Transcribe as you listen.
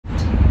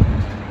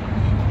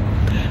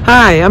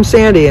Hi, I'm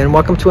Sandy, and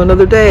welcome to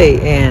another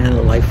day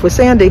in Life with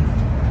Sandy.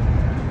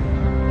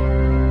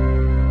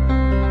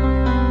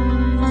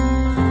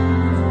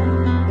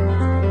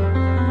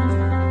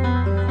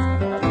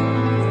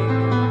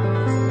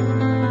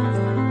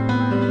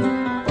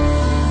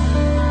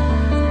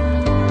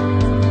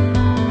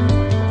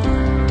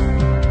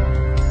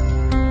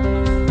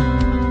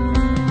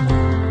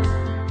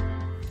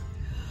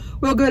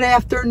 Well, good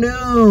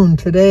afternoon.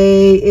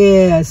 Today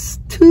is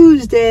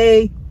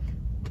Tuesday,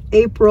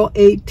 April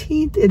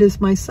 18th. It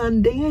is my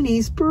son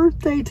Danny's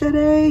birthday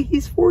today.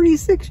 He's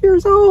 46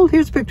 years old.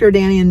 Here's a picture of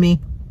Danny and me.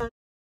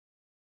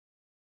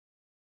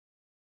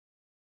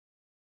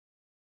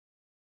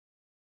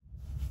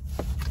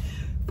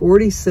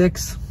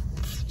 46.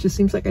 Just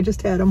seems like I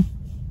just had him.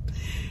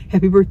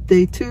 Happy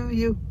birthday to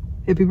you.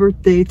 Happy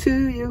birthday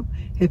to you.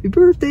 Happy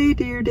birthday,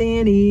 dear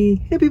Danny.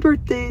 Happy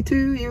birthday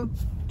to you.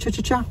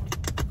 Cha-cha-cha.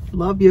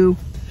 Love you.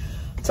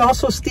 It's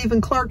also Stephen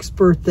Clark's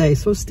birthday.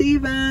 So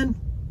Stephen,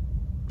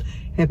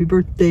 happy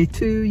birthday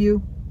to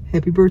you.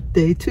 Happy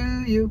birthday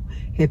to you.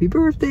 Happy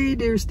birthday,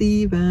 dear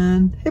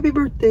Stephen. Happy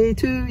birthday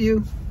to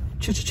you.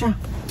 Cha-cha-cha.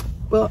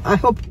 Well, I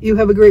hope you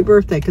have a great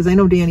birthday, because I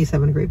know Danny's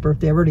having a great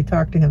birthday. I've already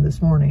talked to him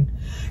this morning.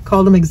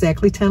 Called him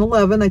exactly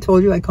 10:11. I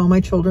told you I call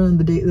my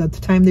children at the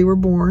time they were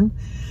born.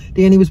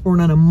 Danny was born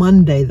on a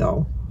Monday,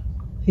 though.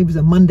 He was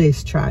a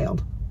Monday's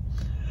child.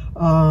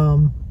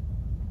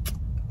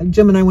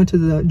 Jim and I went to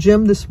the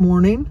gym this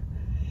morning.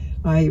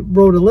 I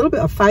rode a little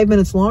bit, 5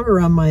 minutes longer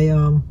on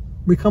my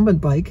recumbent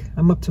bike.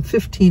 I'm up to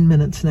 15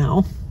 minutes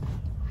now.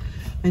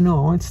 I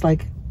know, it's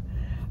like,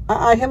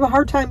 I have a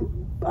hard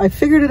time. I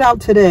figured it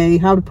out today,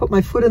 how to put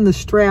my foot in the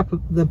strap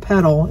of the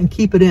pedal and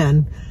keep it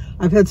in.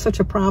 I've had such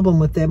a problem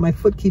with that. My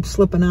foot keeps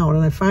slipping out.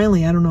 And I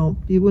finally, I don't know,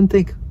 you wouldn't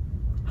think,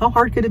 how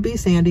hard could it be,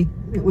 Sandy?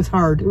 It was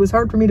hard. It was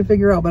hard for me to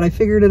figure out, but I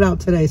figured it out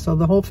today. So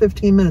the whole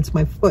 15 minutes,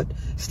 my foot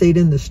stayed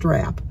in the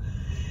strap.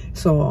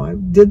 So I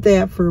did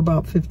that for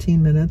about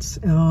 15 minutes.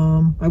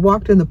 I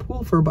walked in the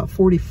pool for about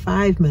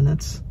 45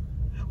 minutes.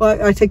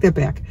 Well, I take that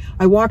back.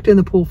 I walked in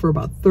the pool for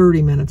about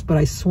 30 minutes, but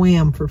I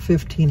swam for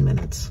 15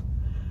 minutes.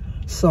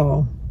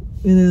 So,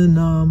 and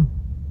then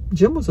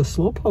Jim was a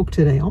slowpoke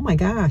today. Oh my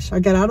gosh.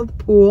 I got out of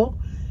the pool,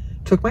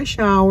 took my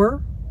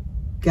shower,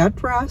 got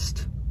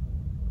dressed,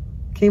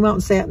 came out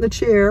and sat in the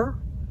chair,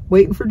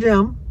 waiting for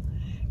Jim.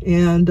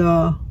 And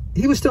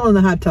he was still in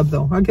the hot tub,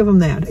 though. I'll give him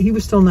that. He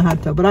was still in the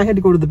hot tub, but I had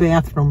to go to the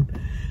bathroom,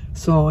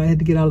 so I had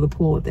to get out of the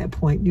pool at that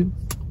point. You're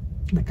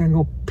not gonna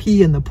go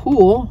pee in the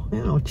pool,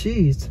 you know,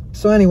 geez.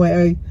 So anyway,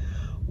 I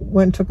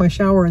went and took my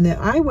shower, and then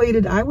I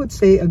waited, I would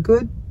say, a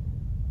good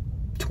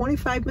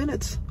 25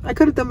 minutes. I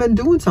could have been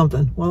doing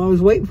something while I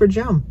was waiting for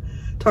Jim.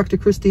 Talked to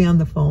Christy on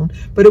the phone,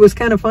 but it was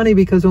kind of funny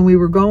because when we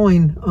were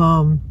going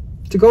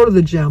to go to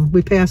the gym,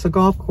 we passed a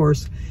golf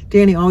course.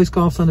 Danny always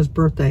golfs on his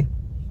birthday.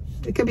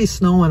 It could be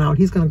snowing out.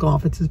 He's going to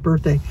golf. It's his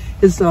birthday.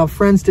 His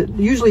friends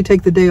usually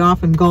take the day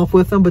off and golf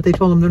with him, but they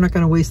told him they're not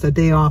going to waste a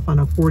day off on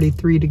a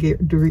 43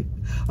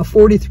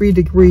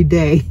 degree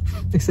day.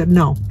 They said,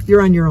 no,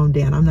 you're on your own,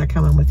 Dan. I'm not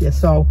coming with you.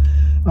 So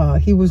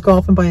he was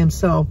golfing by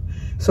himself.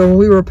 So when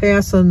we were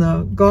passing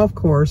the golf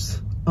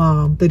course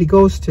that he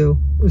goes to,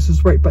 this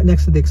is right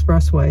next to the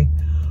expressway,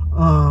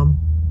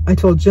 I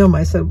told Jim,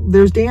 I said,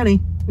 there's Danny.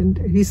 And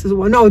he says,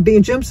 well, no,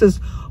 Jim says,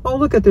 oh,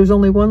 look, there's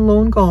only one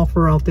lone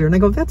golfer out there. And I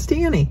go, that's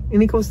Danny.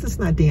 And he goes, that's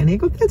not Danny. I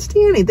go, that's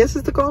Danny. This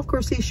is the golf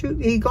course he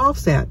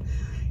golfs at.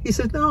 He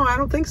says, no, I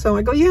don't think so.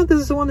 I go, yeah, this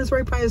is the one that's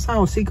right by his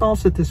house. He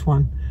golfs at this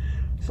one.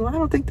 So I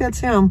don't think that's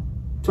him.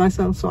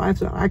 So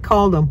I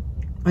called him.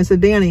 I said,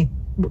 Danny,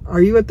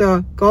 are you at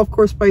the golf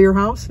course by your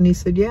house? And he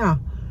said, yeah.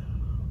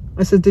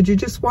 I said, did you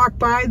just walk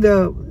by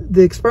the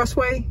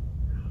expressway?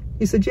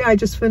 He said, yeah, I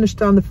just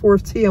finished on the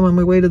 4th tee. I'm on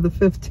my way to the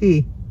 5th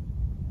tee.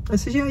 I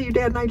said, yeah, your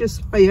dad and I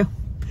just saw you.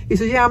 He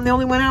said, yeah, I'm the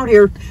only one out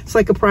here. It's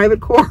like a private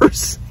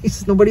course. He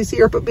says, nobody's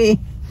here but me.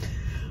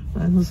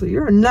 I said,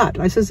 you're a nut.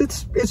 I says,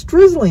 it's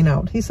drizzling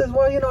out. He says,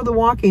 well, you know, the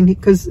walking,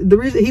 because the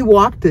reason he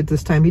walked it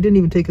this time, he didn't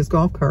even take his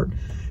golf cart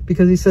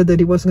because he said that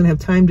he wasn't going to have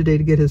time today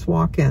to get his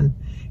walk in.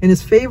 And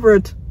his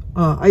favorite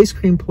ice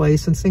cream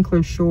place in St.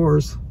 Clair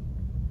Shores,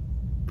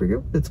 I forget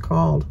what it's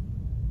called,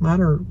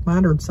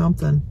 modern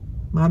something.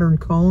 Modern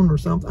Cone or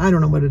something. I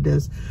don't know what it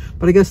is,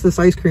 but I guess this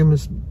ice cream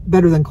is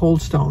better than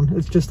Cold Stone.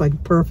 It's just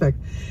like perfect.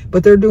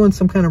 But they're doing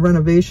some kind of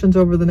renovations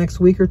over the next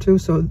week or two.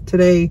 So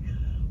today,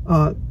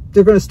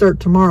 they're going to start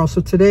tomorrow.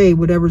 So today,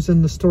 whatever's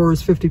in the store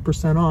is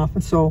 50% off.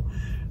 And so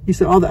he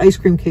said, all the ice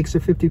cream cakes are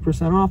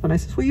 50% off. And I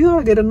said, well, you ought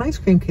to get an ice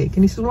cream cake.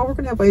 And he said, well, we're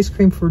going to have ice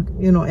cream for,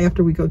 you know,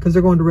 after we go, because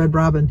they're going to Red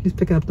Robin. He's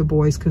picking up the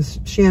boys because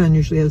Shannon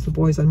usually has the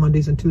boys on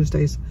Mondays and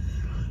Tuesdays.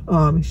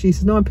 She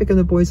said, no, I'm picking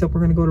the boys up.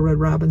 We're going to go to Red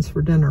Robin's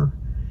for dinner.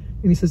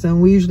 And he says,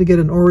 and we usually get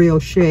an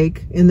Oreo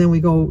shake, and then we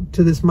go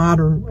to this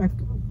modern, I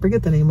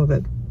forget the name of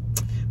it.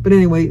 But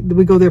anyway,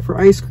 we go there for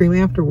ice cream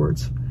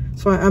afterwards.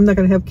 So I'm not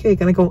going to have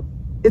cake. And I go,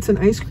 it's an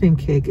ice cream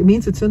cake. It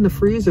means it's in the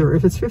freezer.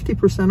 If it's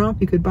 50% off,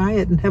 you could buy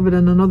it and have it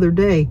on another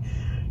day.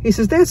 He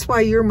says, that's why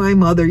you're my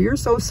mother. You're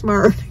so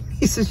smart.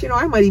 He says, you know,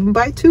 I might even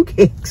buy 2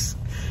 cakes.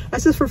 I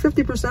says, for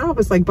 50% off,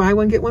 it's like buy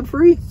one, get one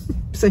free.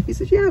 So he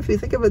says, yeah, if you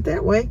think of it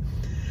that way.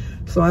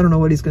 So I don't know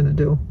what he's going to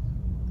do.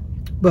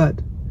 But,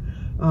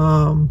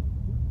 and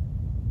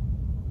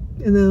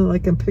then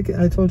like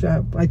I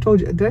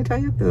told you, did I tell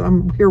you?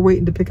 I'm here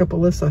waiting to pick up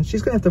Alyssa.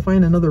 She's going to have to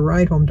find another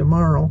ride home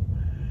tomorrow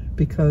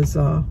because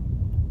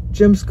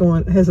Jim's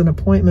has an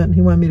appointment and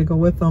he wanted me to go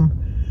with him.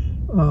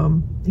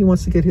 He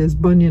wants to get his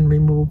bunion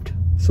removed.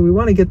 So we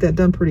want to get that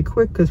done pretty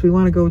quick because we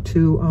want to go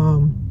to, I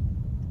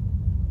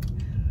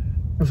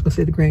was going to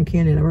say the Grand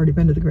Canyon. I've already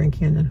been to the Grand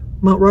Canyon.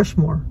 Mount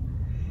Rushmore.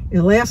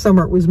 And last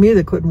summer it was me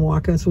that couldn't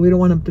walk, and so we don't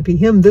want it to be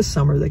him this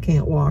summer that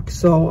can't walk.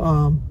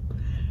 So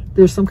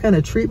there's some kind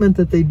of treatment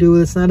that they do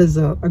that's not as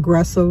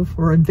aggressive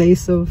or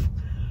invasive,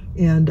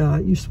 and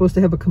you're supposed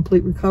to have a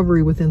complete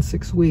recovery within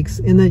 6 weeks,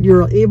 and that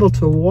you're able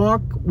to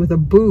walk with a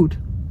boot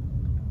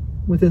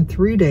within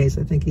 3 days,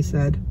 I think he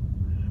said.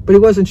 But he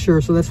wasn't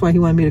sure, so that's why he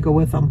wanted me to go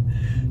with him.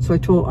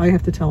 So I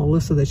have to tell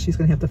Alyssa that she's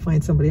going to have to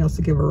find somebody else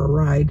to give her a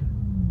ride.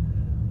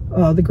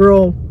 The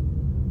girl,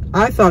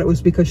 I thought it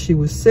was because she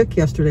was sick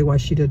yesterday why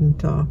she didn't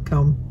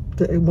come.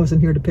 It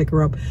wasn't here to pick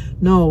her up.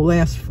 No,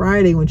 last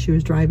Friday when she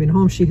was driving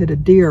home, she hit a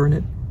deer and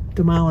it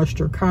demolished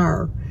her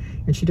car.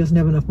 And she doesn't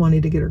have enough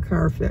money to get her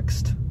car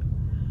fixed.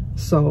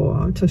 So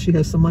until she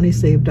has some money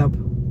saved up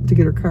to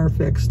get her car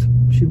fixed,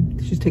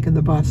 she's taking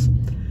the bus.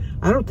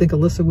 I don't think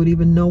Alyssa would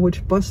even know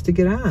which bus to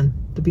get on.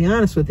 To be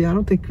honest with you, I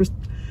don't think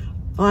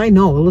I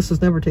know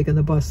Alyssa's never taken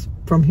the bus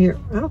from here.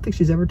 I don't think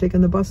she's ever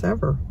taken the bus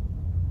ever.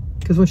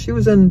 Because when she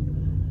was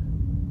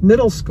in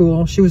middle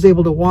school, she was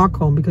able to walk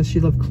home because she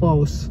lived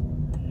close.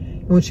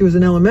 And when she was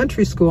in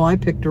elementary school, I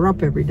picked her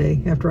up every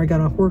day. After I got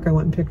off work, I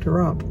went and picked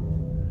her up.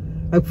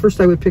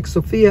 First, I would pick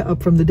Sophia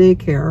up from the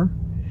daycare.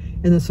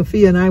 And then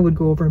Sophia and I would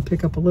go over and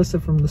pick up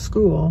Alyssa from the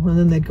school. And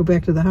then they'd go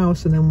back to the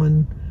house. And then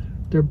when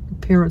their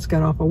parents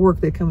got off of work,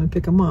 they'd come and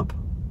pick them up.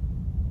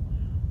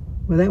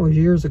 Well, that was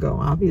years ago,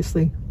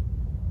 obviously.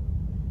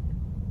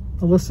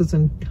 Alyssa's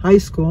in high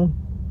school.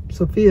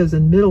 Sophia's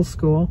in middle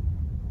school.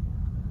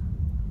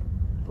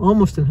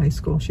 Almost in high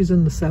school. She's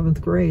in the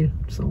 7th grade.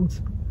 So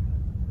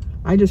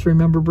I just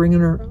remember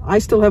bringing her. I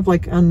still have,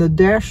 like, on the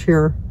dash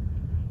here,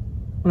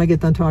 when I get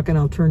done talking,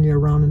 I'll turn you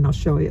around and I'll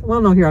show you.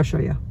 Well, no, here, I'll show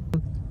you.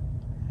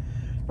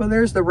 Well,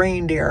 there's the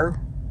reindeer.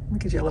 Let me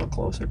get you a little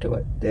closer to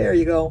it. There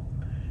you go.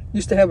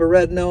 Used to have a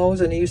red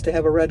nose and he used to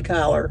have a red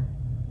collar.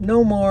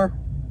 No more.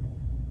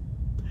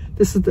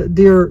 This is the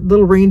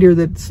little reindeer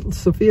that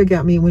Sophia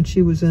got me when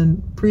she was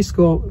in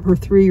preschool, her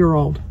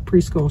 3-year-old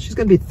preschool. She's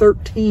going to be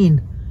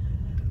 13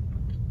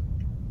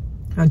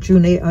 on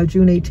June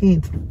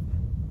 18th.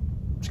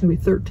 She's going to be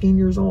 13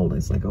 years old.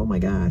 It's like, oh my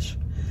gosh.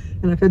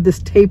 And I've had this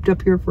taped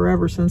up here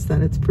forever since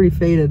then. It's pretty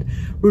faded.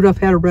 Rudolph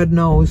had a red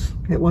nose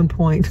at one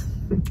point.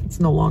 It's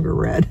no longer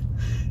red.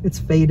 It's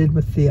faded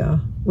with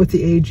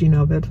the aging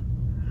of it.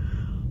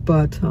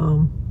 But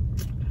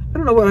I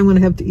don't know what I'm going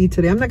to have to eat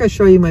today. I'm not going to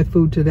show you my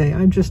food today.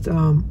 I'm just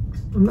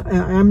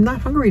I'm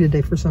not hungry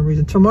today for some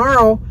reason.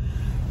 Tomorrow,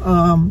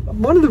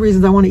 one of the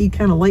reasons I want to eat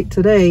kind of light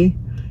today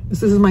is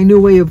this is my new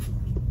way of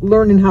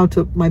learning how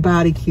to my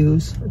body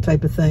cues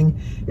type of thing.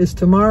 Is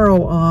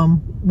tomorrow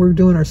we're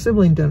doing our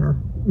sibling dinner.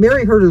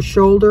 Mary hurt her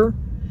shoulder,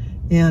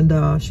 and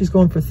she's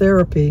going for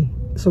therapy.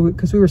 So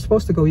because we were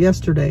supposed to go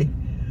yesterday,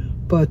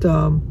 but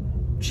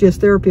she has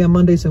therapy on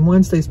Mondays and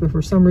Wednesdays, but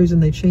for some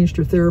reason they changed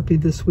her therapy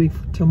this week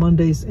to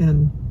Mondays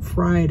and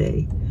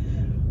Friday.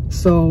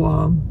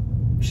 So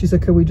she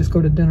said, could we just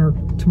go to dinner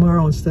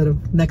tomorrow instead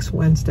of next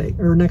Wednesday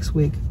or next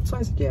week? So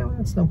I said, yeah, well,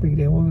 that's no big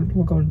deal.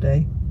 We'll go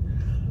today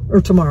or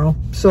tomorrow.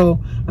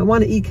 So I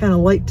want to eat kind of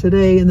light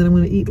today, and then I'm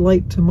going to eat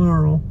light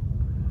tomorrow.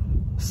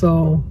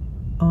 So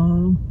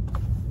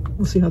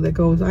we'll see how that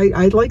goes.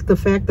 I like the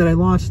fact that I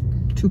lost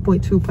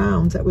 2.2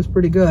 pounds. That was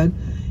pretty good.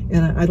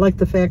 And I like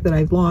the fact that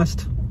I've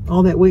lost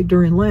all that weight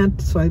during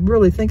Lent, so I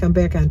really think I'm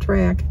back on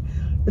track.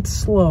 It's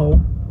slow.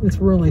 It's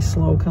really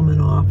slow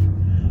coming off,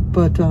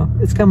 but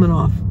it's coming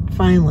off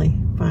finally.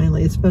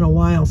 It's been a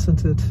while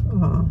since that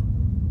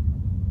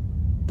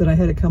I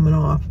had it coming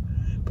off,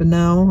 but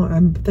now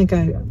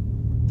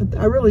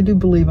I really do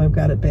believe I've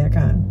got it back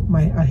on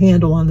a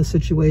handle on the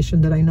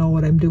situation, that I know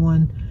what I'm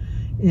doing.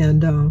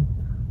 And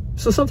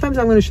so sometimes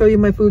I'm going to show you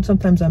my food,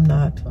 sometimes I'm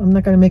not. I'm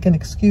not going to make an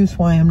excuse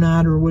why I'm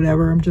not or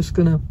whatever. I'm just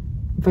going to,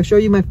 if I show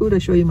you my food, I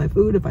show you my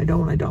food. If I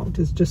don't, I don't.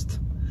 It's just,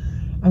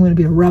 I'm going to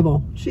be a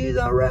rebel. She's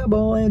a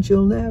rebel and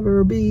she'll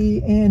never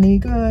be any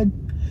good.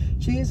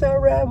 She's a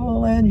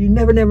rebel and you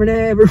never, never,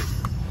 never.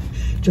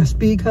 Just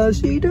because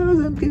she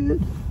doesn't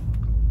good.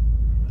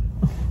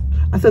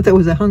 I thought that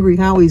was a Hungry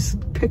Howie's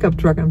pickup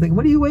truck. I'm thinking,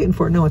 what are you waiting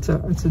for? No, it's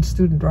a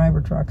student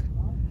driver truck.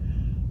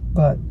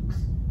 But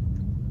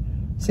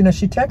see, now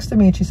she texted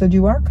me and she said,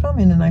 you are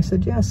coming? And I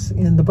said, yes.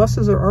 And the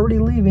buses are already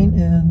leaving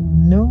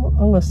and no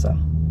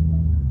Alyssa.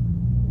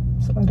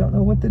 So I don't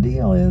know what the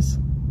deal is.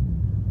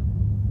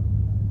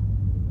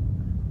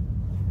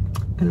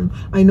 And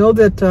I know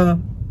that,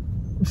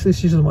 see,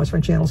 she doesn't watch my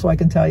channel, so I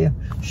can tell you.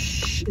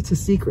 Shh, it's a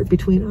secret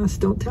between us.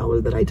 Don't tell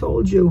her that I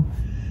told you.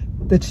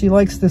 That she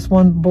likes this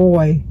one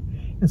boy.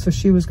 And so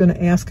she was going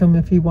to ask him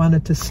if he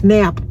wanted to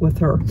snap with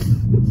her.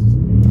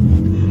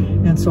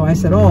 And so I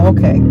said, oh,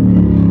 okay.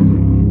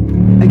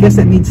 I guess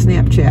that means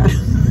Snapchat.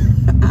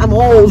 I'm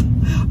old.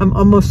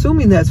 I'm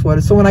assuming that's what it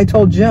is. So when I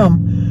told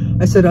Jim,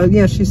 I said, oh,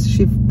 yeah, she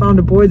found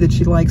a boy that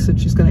she likes and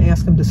she's going to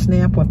ask him to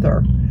snap with her.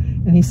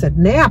 And he said,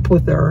 nap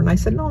with her. And I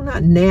said, no,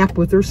 not nap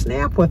with her,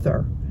 snap with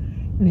her.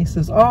 And he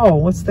says, oh,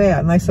 what's that?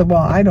 And I said,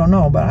 well, I don't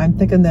know, but I'm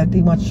thinking that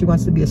she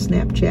wants to be a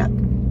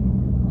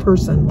Snapchat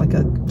person, like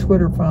a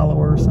Twitter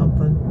follower or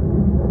something.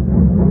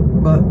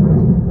 But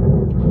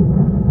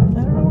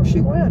I don't know where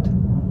she went.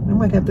 I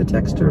might have to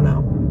text her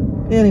now.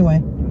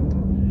 Anyway,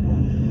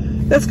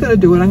 that's going to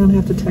do it. I'm going to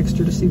have to text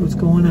her to see what's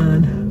going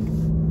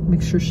on.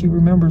 Make sure she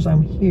remembers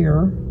I'm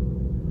here.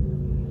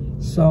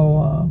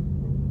 So,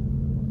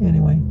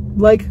 anyway,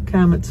 like,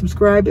 comment,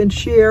 subscribe, and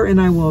share, and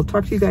I will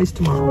talk to you guys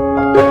tomorrow.